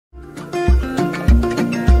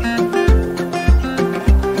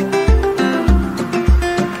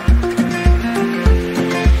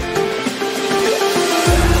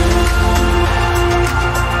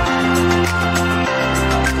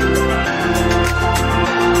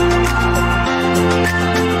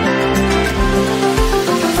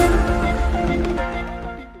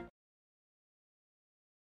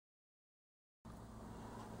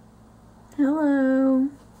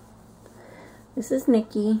This is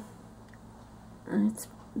Nikki. It's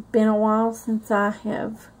been a while since I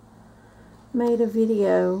have made a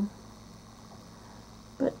video,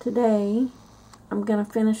 but today I'm going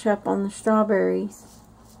to finish up on the strawberries.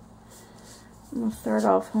 I'm going to start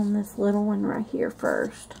off on this little one right here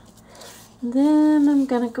first. Then I'm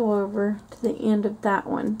going to go over to the end of that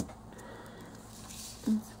one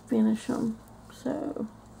and finish them. So,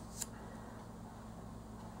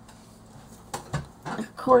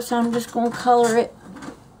 of course, I'm just going to color it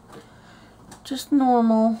just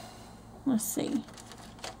normal. Let's see.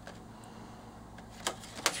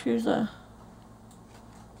 Choose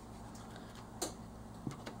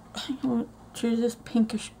this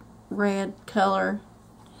pinkish red color.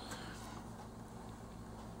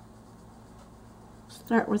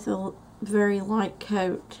 Start with a very light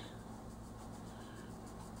coat.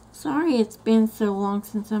 Sorry it's been so long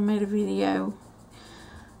since I made a video.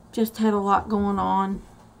 Just had a lot going on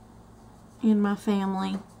in my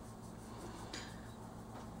family.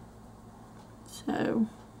 So,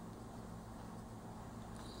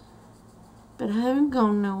 but I haven't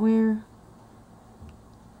gone nowhere.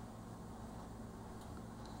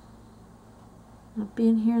 I've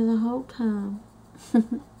been here the whole time.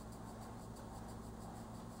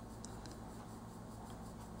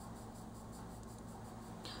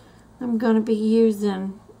 I'm going to be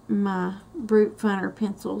using my Brutfunner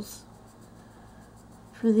pencils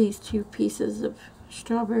for these two pieces of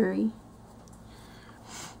strawberry.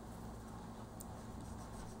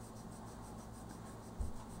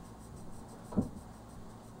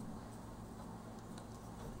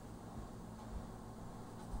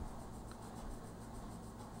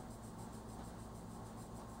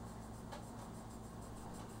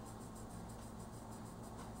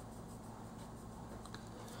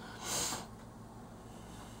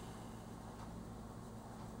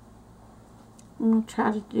 I'm going to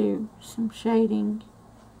try to do some shading.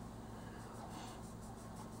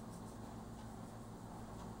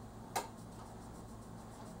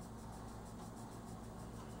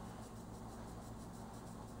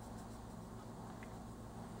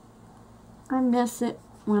 I miss it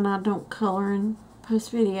when I don't color and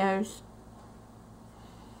post videos.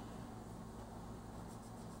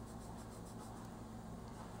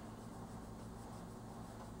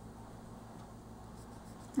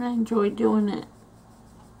 I enjoy doing it.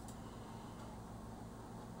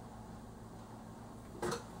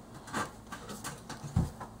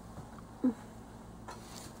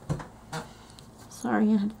 Sorry,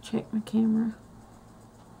 I had to check my camera.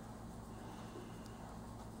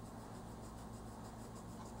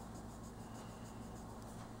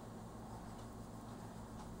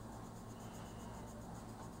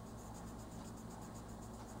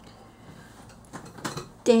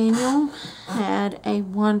 Daniel had a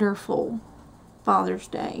wonderful Father's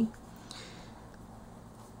Day.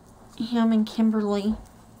 Him and Kimberly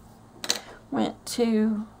went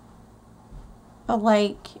to a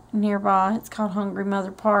lake nearby. It's called Hungry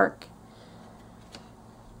Mother Park.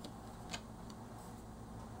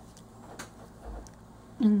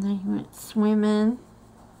 And they went swimming.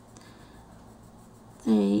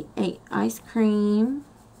 They ate ice cream.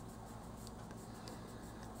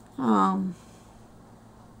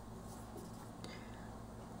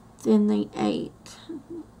 Then they ate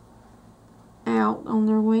out on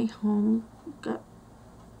their way home. Got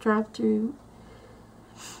drive-through.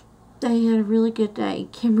 They had a really good day.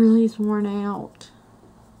 Kimberly's worn out.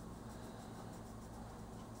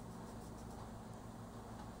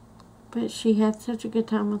 But she had such a good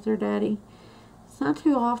time with her daddy. It's not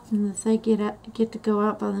too often that they get to go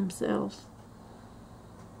out by themselves.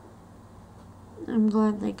 I'm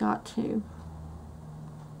glad they got to.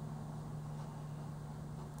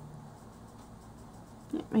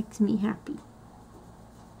 It makes me happy.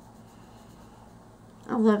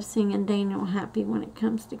 I love seeing Daniel happy when it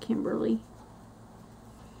comes to Kimberly.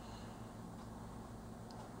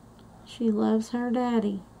 She loves her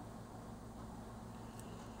daddy.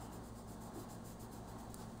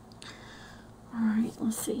 Alright,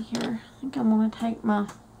 let's see here. I think I'm going to take my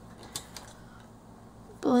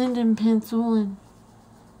blending pencil and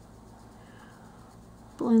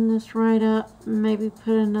blend this right up and maybe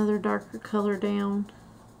put another darker color down.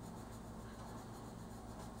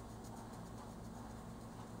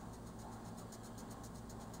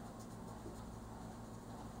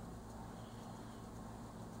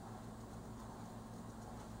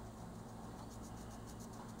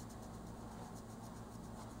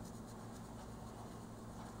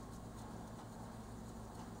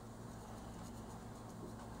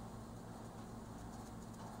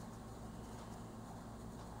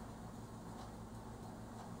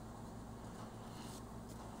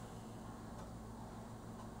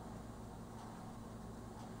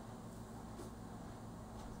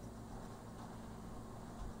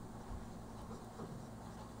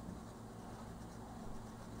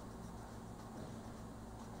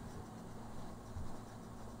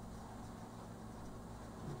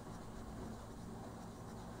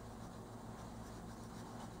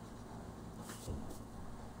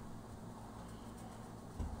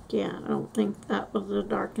 Yeah, I don't think that was a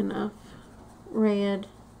dark enough red.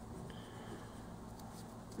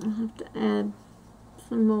 I'll have to add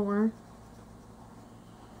some more.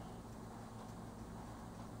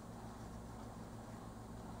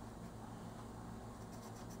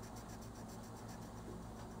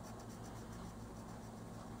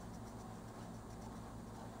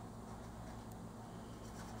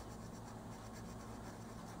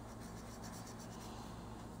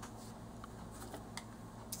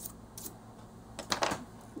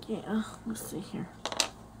 Yeah, let's see here.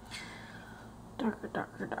 Darker,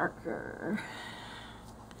 darker, darker.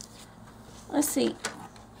 Let's see.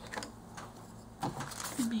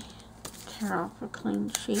 Let me tear off a clean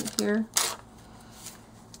sheet here.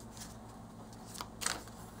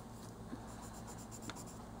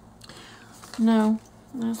 No,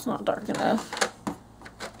 that's not dark enough.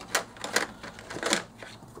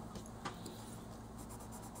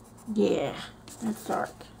 Yeah, that's dark.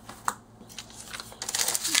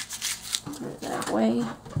 Put it that way.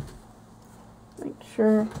 Make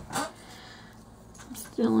sure I'm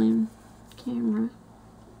still in camera.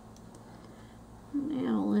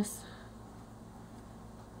 Now let's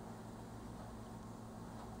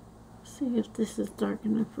see if this is dark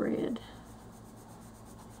enough red.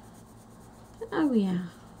 Oh yeah.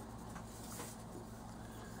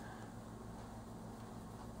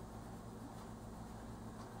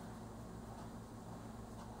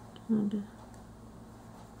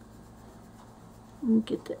 And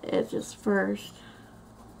get the edges first.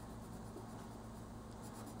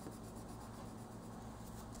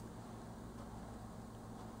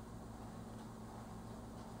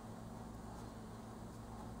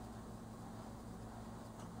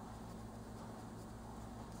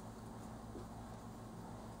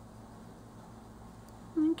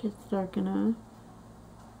 I think it's dark enough.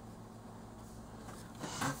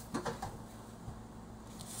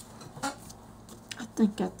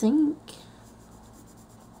 I think.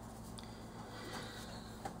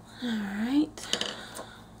 Alright.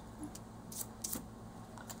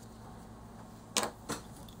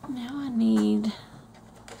 Now I need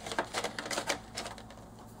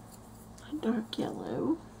a dark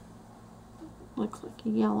yellow. Looks like a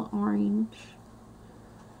yellow orange.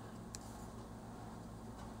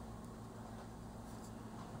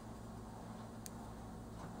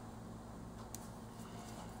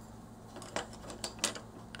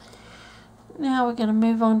 Now we're going to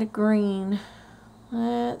move on to green.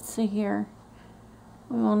 Let's see here.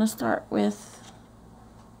 We want to start with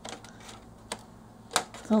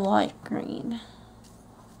the light green.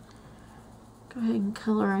 Go ahead and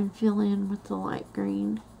color and fill in with the light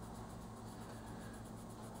green.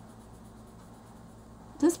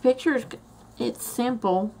 This picture is, it's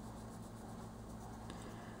simple.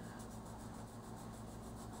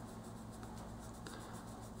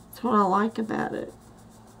 That's what I like about it.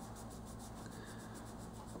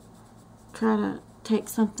 Try to take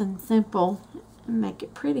something simple and make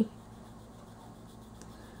it pretty.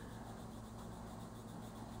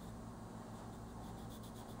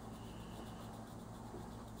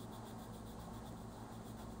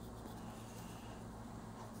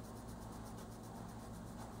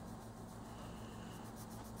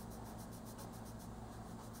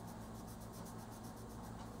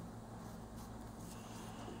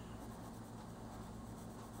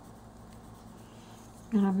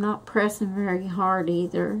 And I'm not pressing very hard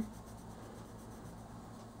either.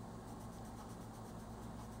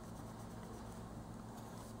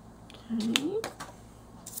 Okay.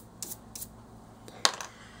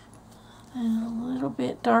 And a little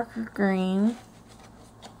bit darker green.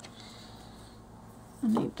 I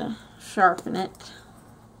need to sharpen it.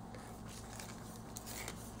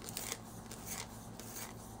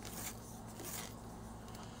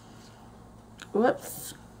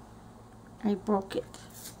 Whoops. I broke it.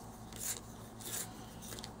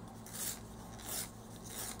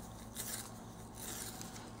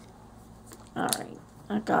 Alright,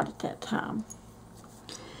 I got it that time.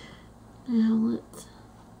 Now let's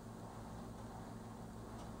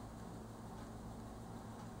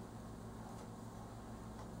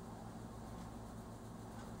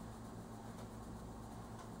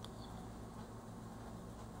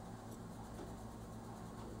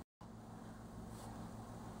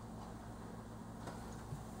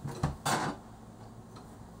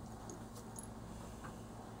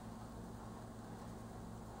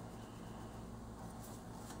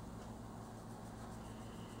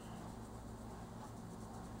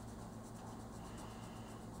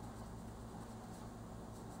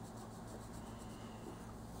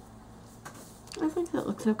I think that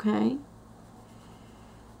looks okay.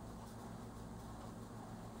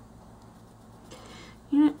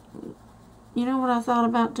 You know, you know what I thought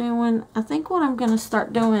about doing? I think what I'm going to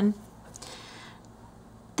start doing,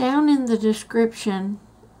 down in the description,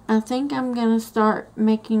 I think I'm going to start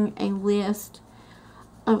making a list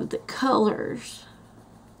of the colors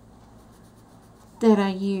that I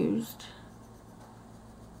used.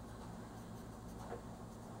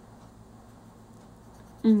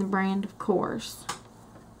 And the brand, of course.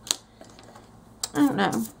 I don't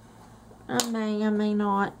know. I may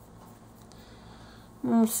not.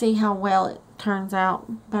 We'll see how well it turns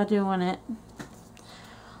out by doing it.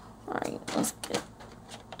 Alright, let's get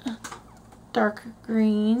a darker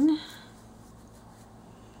green.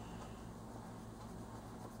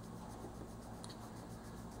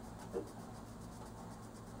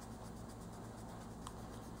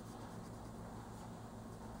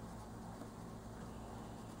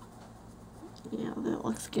 Yeah, that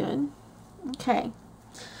looks good. Okay.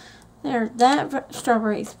 There, that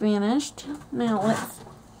strawberry's finished. Now let's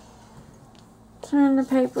turn the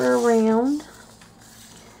paper around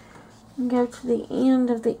and go to the end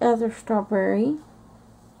of the other strawberry.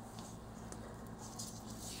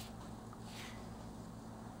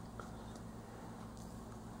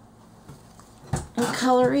 And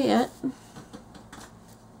color it.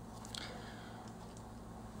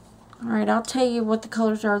 Alright, I'll tell you what the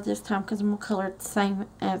colors are this time because I'm going to color it the same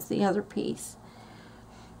as the other piece.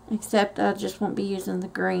 Except I just won't be using the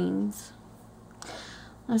greens.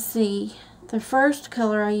 Let's see. The first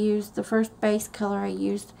color I used, the first base color I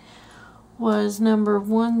used was number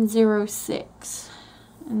 106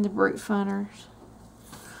 in the Brutfunners.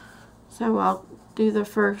 So I'll do the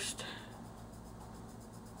first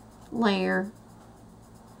layer.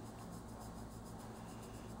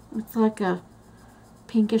 It's like a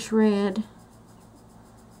pinkish red,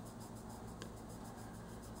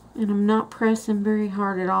 and I'm not pressing very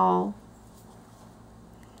hard at all.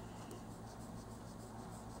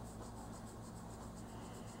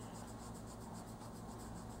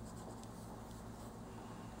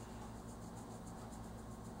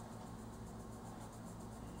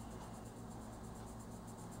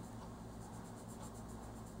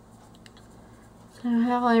 So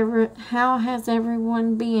how has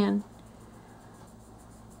everyone been?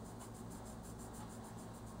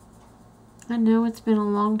 I know it's been a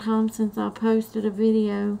long time since I posted a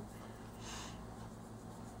video,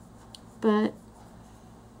 but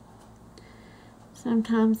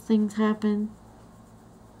sometimes things happen.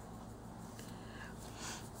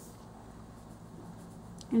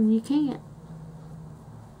 And you can't.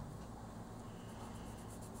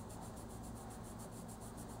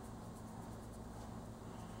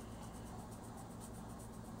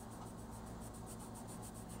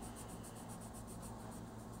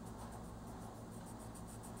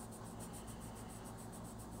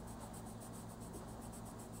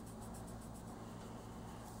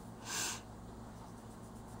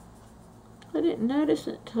 I didn't notice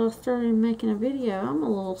it until I started making a video. I'm a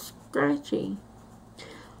little scratchy.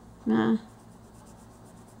 My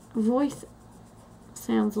voice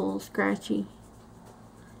sounds a little scratchy.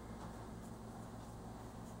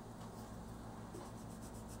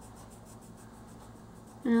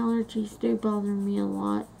 Allergies do bother me a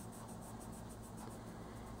lot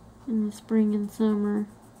in the spring and summer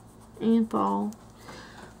and fall.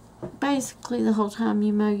 Basically the whole time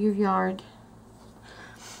you mow your yard.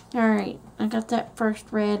 Alright, I got that first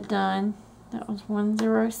red done. That was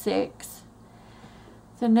 106.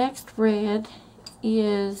 The next red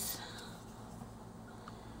is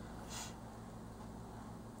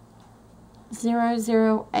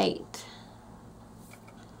 008.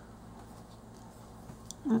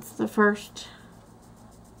 That's the first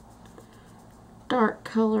dark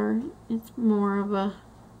color. It's more of a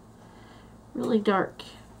really dark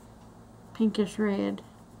pinkish red.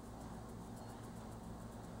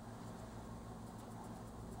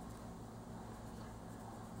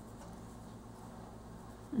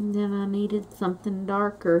 And then I needed something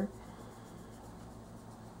darker.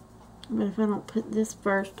 But if I don't put this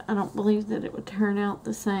first, I don't believe that it would turn out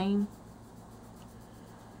the same.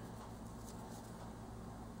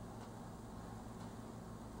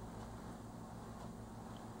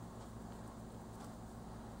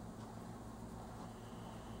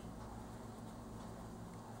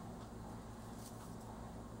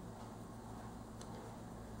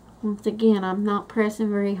 Once again, I'm not pressing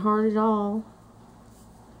very hard at all.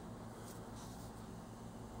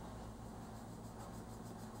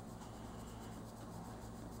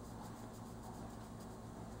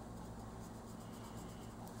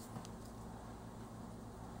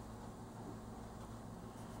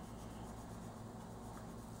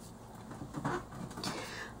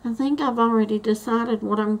 I think I've already decided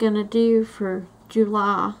what I'm going to do for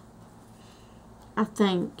July. I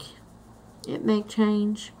think it may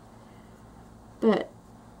change, but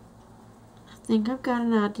I think I've got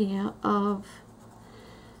an idea of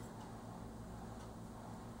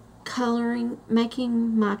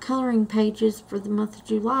making my coloring pages for the month of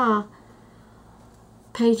July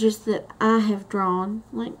pages that I have drawn,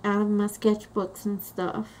 like out of my sketchbooks and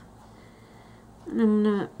stuff. And I'm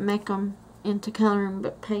going to make them into coloring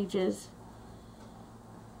book pages.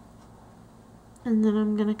 And then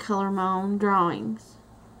I'm going to color my own drawings.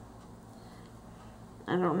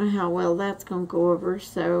 I don't know how well that's going to go over,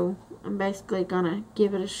 so I'm basically going to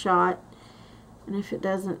give it a shot. And if it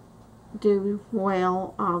doesn't do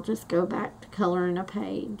well, I'll just go back to coloring a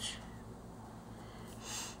page.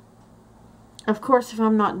 Of course, if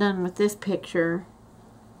I'm not done with this picture,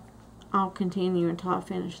 I'll continue until I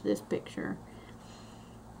finish this picture.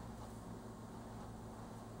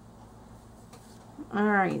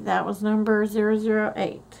 Alright, that was number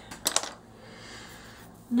 008.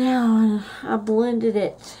 Now, I blended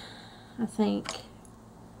it, I think.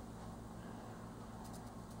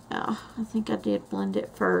 Yeah, I think I did blend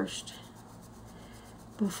it first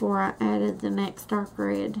before I added the next dark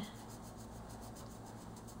red.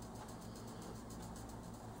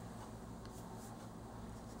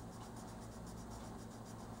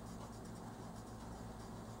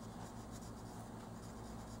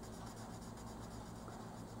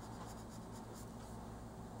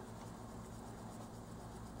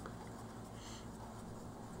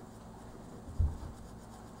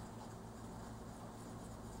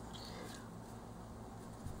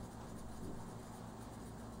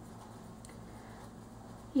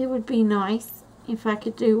 It would be nice if I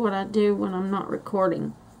could do what I do when I'm not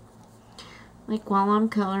recording. Like while I'm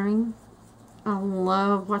coloring, I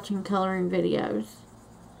love watching coloring videos.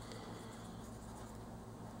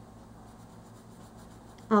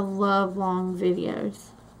 I love long videos.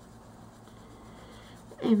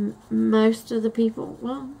 And most of the people,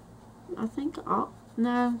 well, I think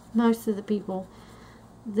most of the people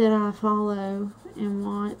that I follow and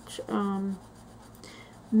watch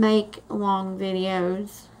make long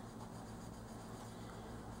videos.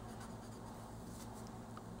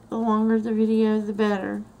 The longer the video, the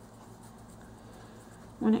better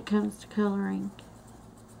when it comes to coloring.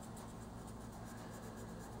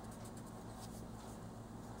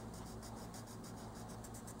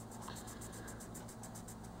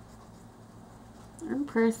 I'm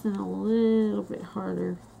pressing a little bit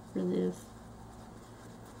harder for this.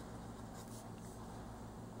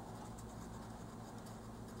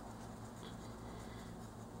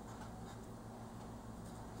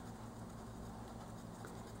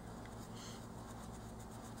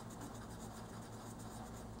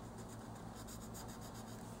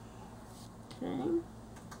 Okay.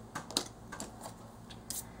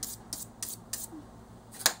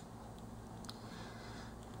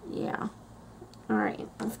 Yeah. Alright,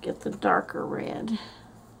 let's get the darker red.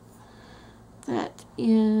 That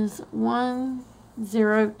is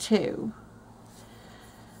 102.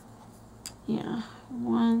 Yeah,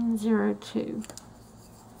 102.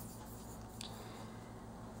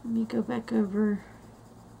 Let me go back over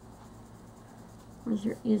where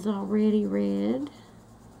there is already red.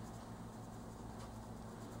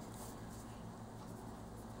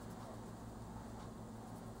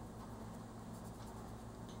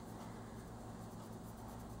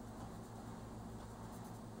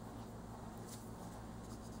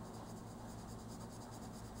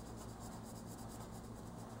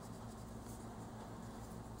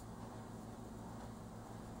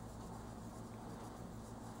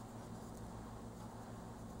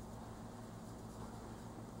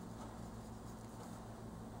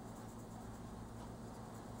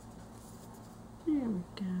 There we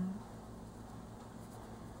go.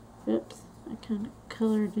 Oops, I kind of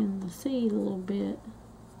colored in the seed a little bit.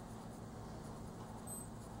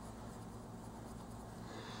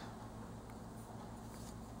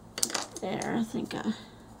 There, I think let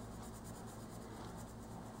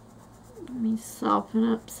me soften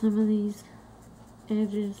up some of these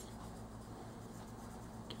edges.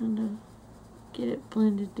 Kind of get it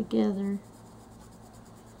blended together.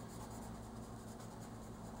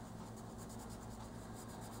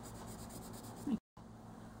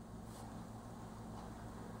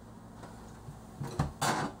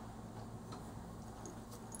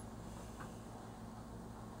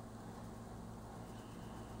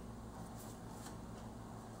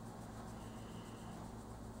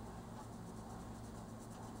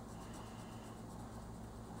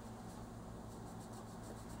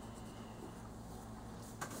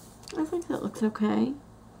 I think that looks okay.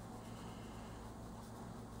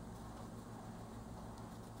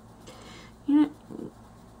 You know,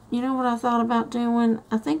 you know what I thought about doing?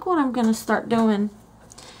 I think what I'm going to start doing,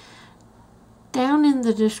 down in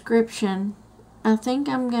the description, I think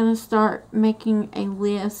I'm going to start making a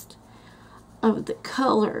list of the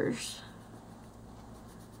colors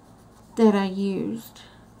that I used.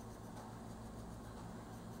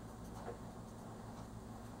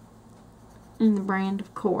 And the brand,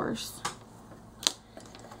 of course.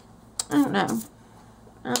 I don't know.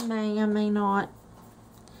 I may not.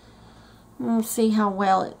 We'll see how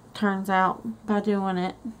well it turns out by doing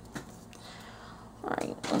it.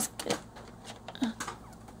 Alright, let's get a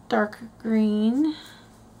darker green.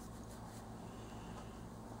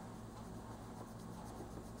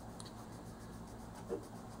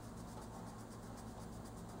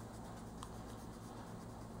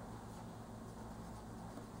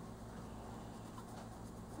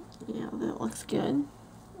 Yeah, that looks good.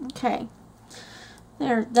 Okay.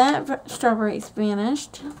 There, that strawberry's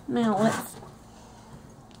finished. Now let's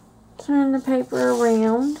turn the paper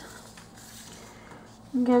around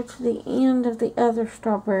and go to the end of the other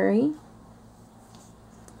strawberry.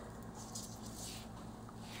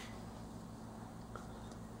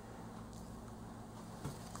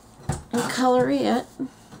 And color it.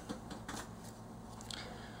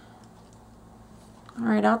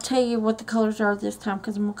 Alright, I'll tell you what the colors are this time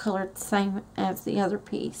because I'm going to color it the same as the other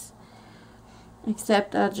piece.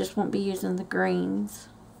 Except I just won't be using the greens.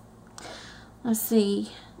 Let's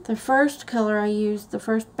see. The first color I used, the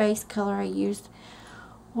first base color I used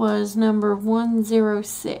was number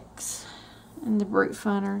 106 in the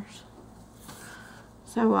Brutfunners.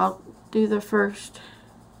 So I'll do the first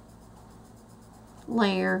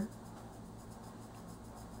layer.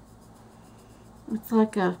 It's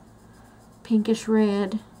like a pinkish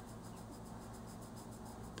red.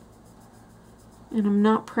 And I'm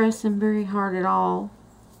not pressing very hard at all.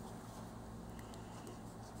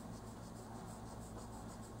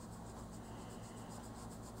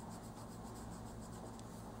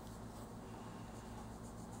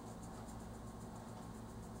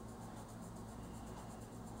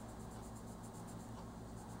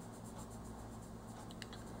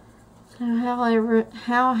 So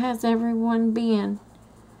how has everyone been?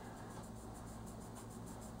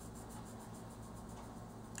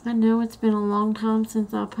 I know it's been a long time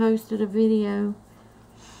since I posted a video,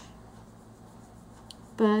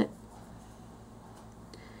 but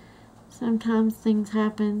sometimes things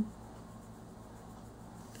happen.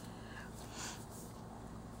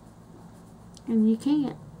 And you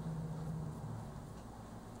can't.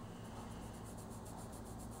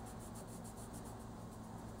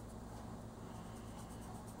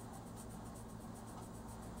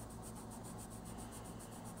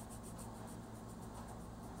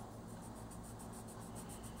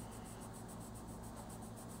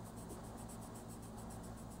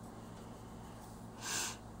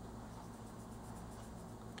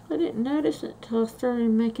 I didn't notice it till I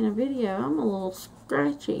started making a video. I'm a little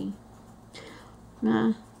scratchy.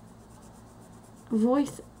 My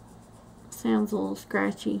voice sounds a little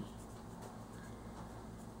scratchy.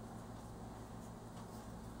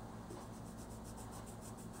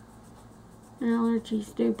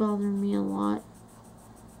 Allergies do bother me a lot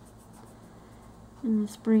in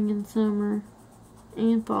the spring and summer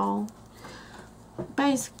and fall.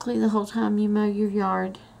 Basically the whole time you mow your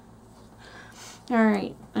yard.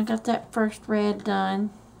 Alright, I got that first red done.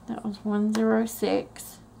 That was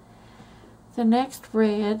 106. The next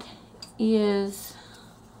red is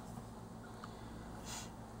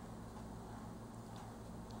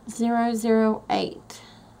 008.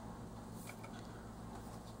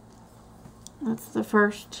 That's the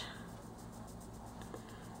first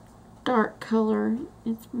dark color.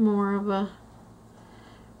 It's more of a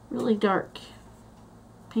really dark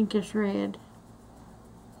pinkish red.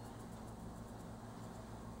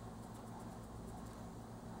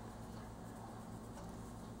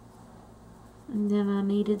 And then I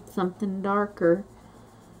needed something darker.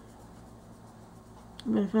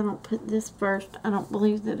 But if I don't put this first, I don't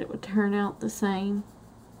believe that it would turn out the same.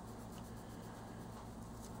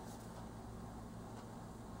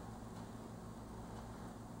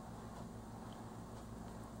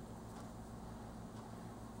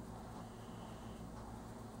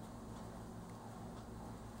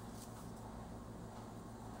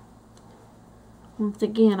 Once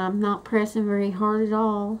again, I'm not pressing very hard at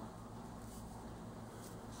all.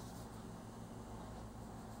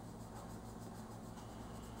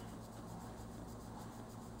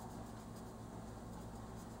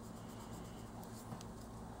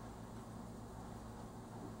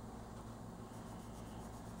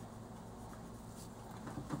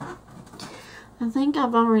 I think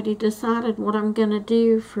I've already decided what I'm going to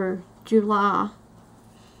do for July.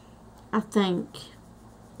 I think.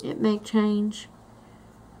 It may change,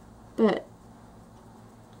 but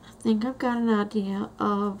I think I've got an idea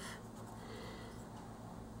of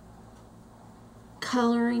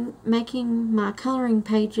coloring, making my coloring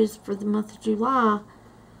pages for the month of July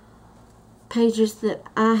pages that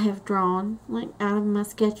I have drawn, like out of my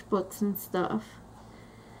sketchbooks and stuff.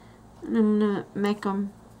 And I'm going to make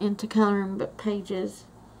them into coloring book pages.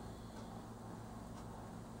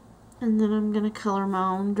 And then I'm going to color my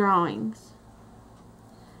own drawings.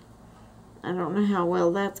 I don't know how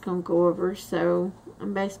well that's going to go over, so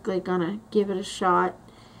I'm basically going to give it a shot.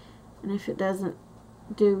 And if it doesn't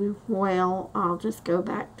do well, I'll just go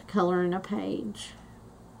back to coloring a page.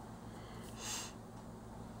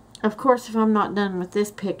 Of course, if I'm not done with this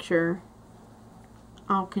picture,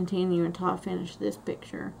 I'll continue until I finish this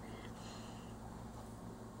picture.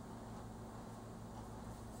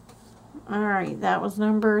 Alright, that was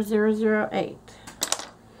number 008.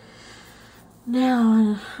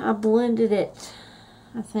 Now, I blended it,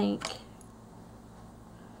 I think.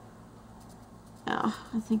 Oh,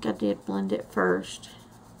 I think I did blend it first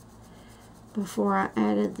before I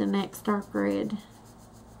added the next dark red.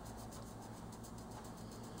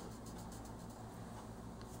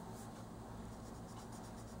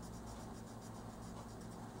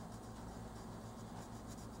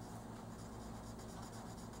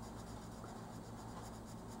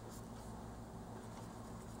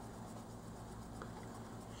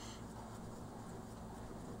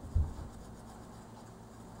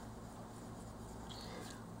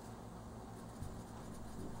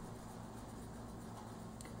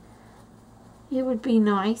 It would be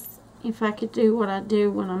nice if I could do what I do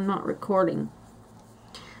when I'm not recording.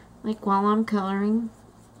 Like while I'm coloring,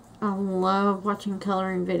 I love watching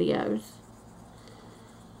coloring videos.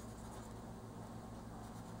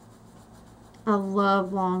 I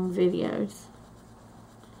love long videos.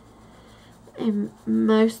 And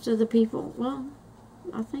most of the people, well,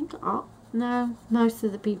 I think most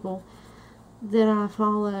of the people that I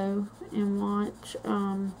follow and watch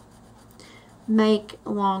make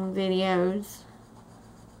long videos.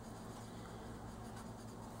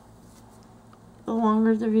 The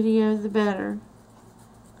longer the video, the better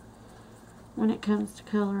when it comes to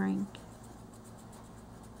coloring.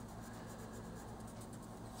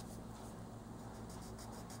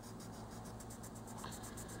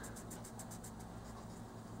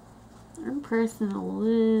 I'm pressing a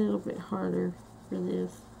little bit harder for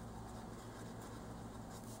this.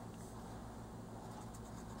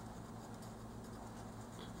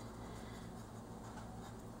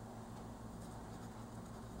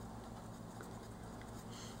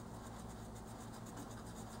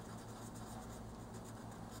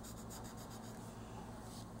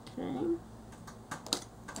 Okay.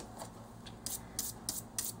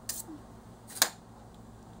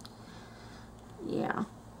 Yeah.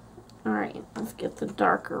 Alright, let's get the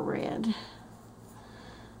darker red.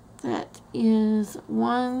 That is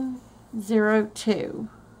 102.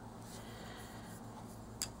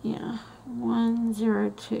 Yeah,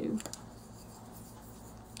 102.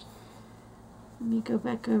 Let me go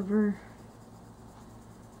back over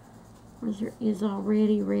where there is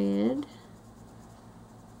already red.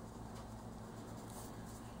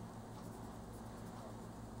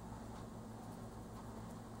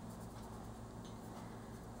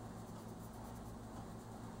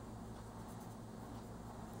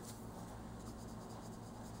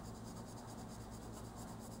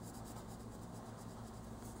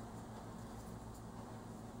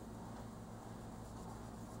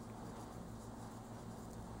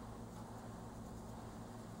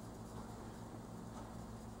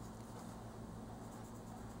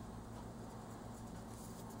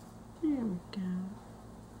 There we go.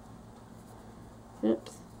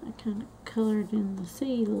 Oops, I kind of colored in the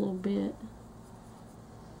seed a little bit.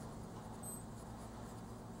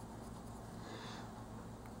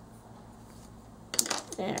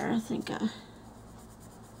 There, I think let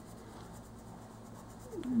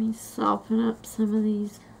me soften up some of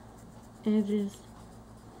these edges.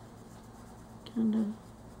 Kind of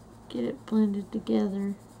get it blended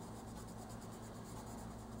together.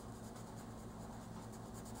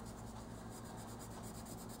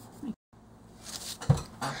 I'm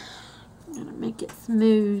gonna make it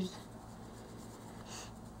smooth.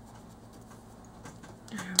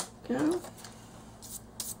 There we go.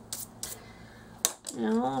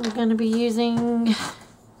 Now I'm going to be using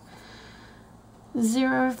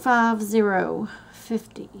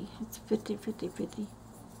 05050. It's 50, 50, 50.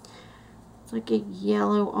 It's like a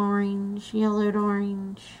yellowed orange. It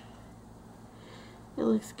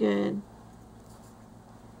looks good.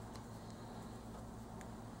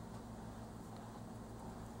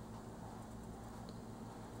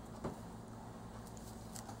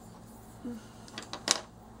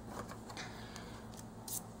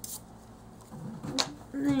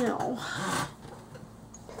 Now,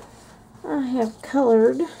 I have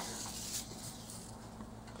colored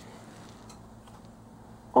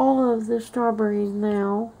all of the strawberries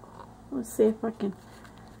now. Let's see if I can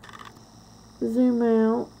zoom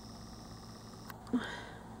out.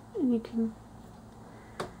 And you can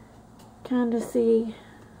kind of see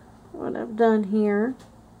what I've done here.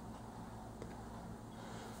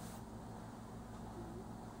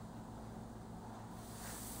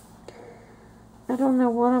 I don't know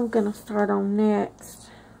what I'm going to start on next.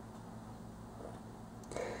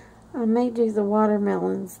 I may do the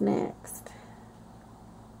watermelons next.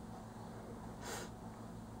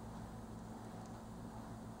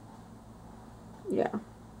 Yeah.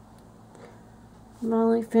 I'm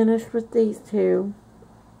only finished with these two.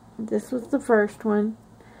 This was the first one.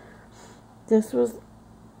 This was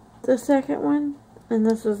the second one. And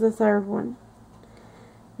this was the third one.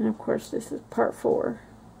 And of course this is part 4.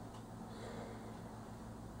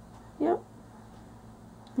 Yep.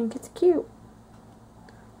 I think it's cute.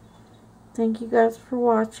 Thank you guys for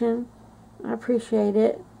watching. I appreciate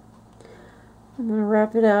it. I'm going to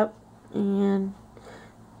wrap it up and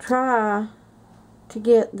try to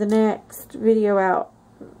get the next video out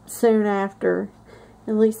soon after,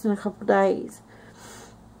 at least in a couple days.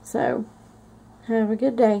 So, have a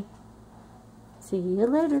good day. See you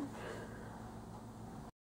later.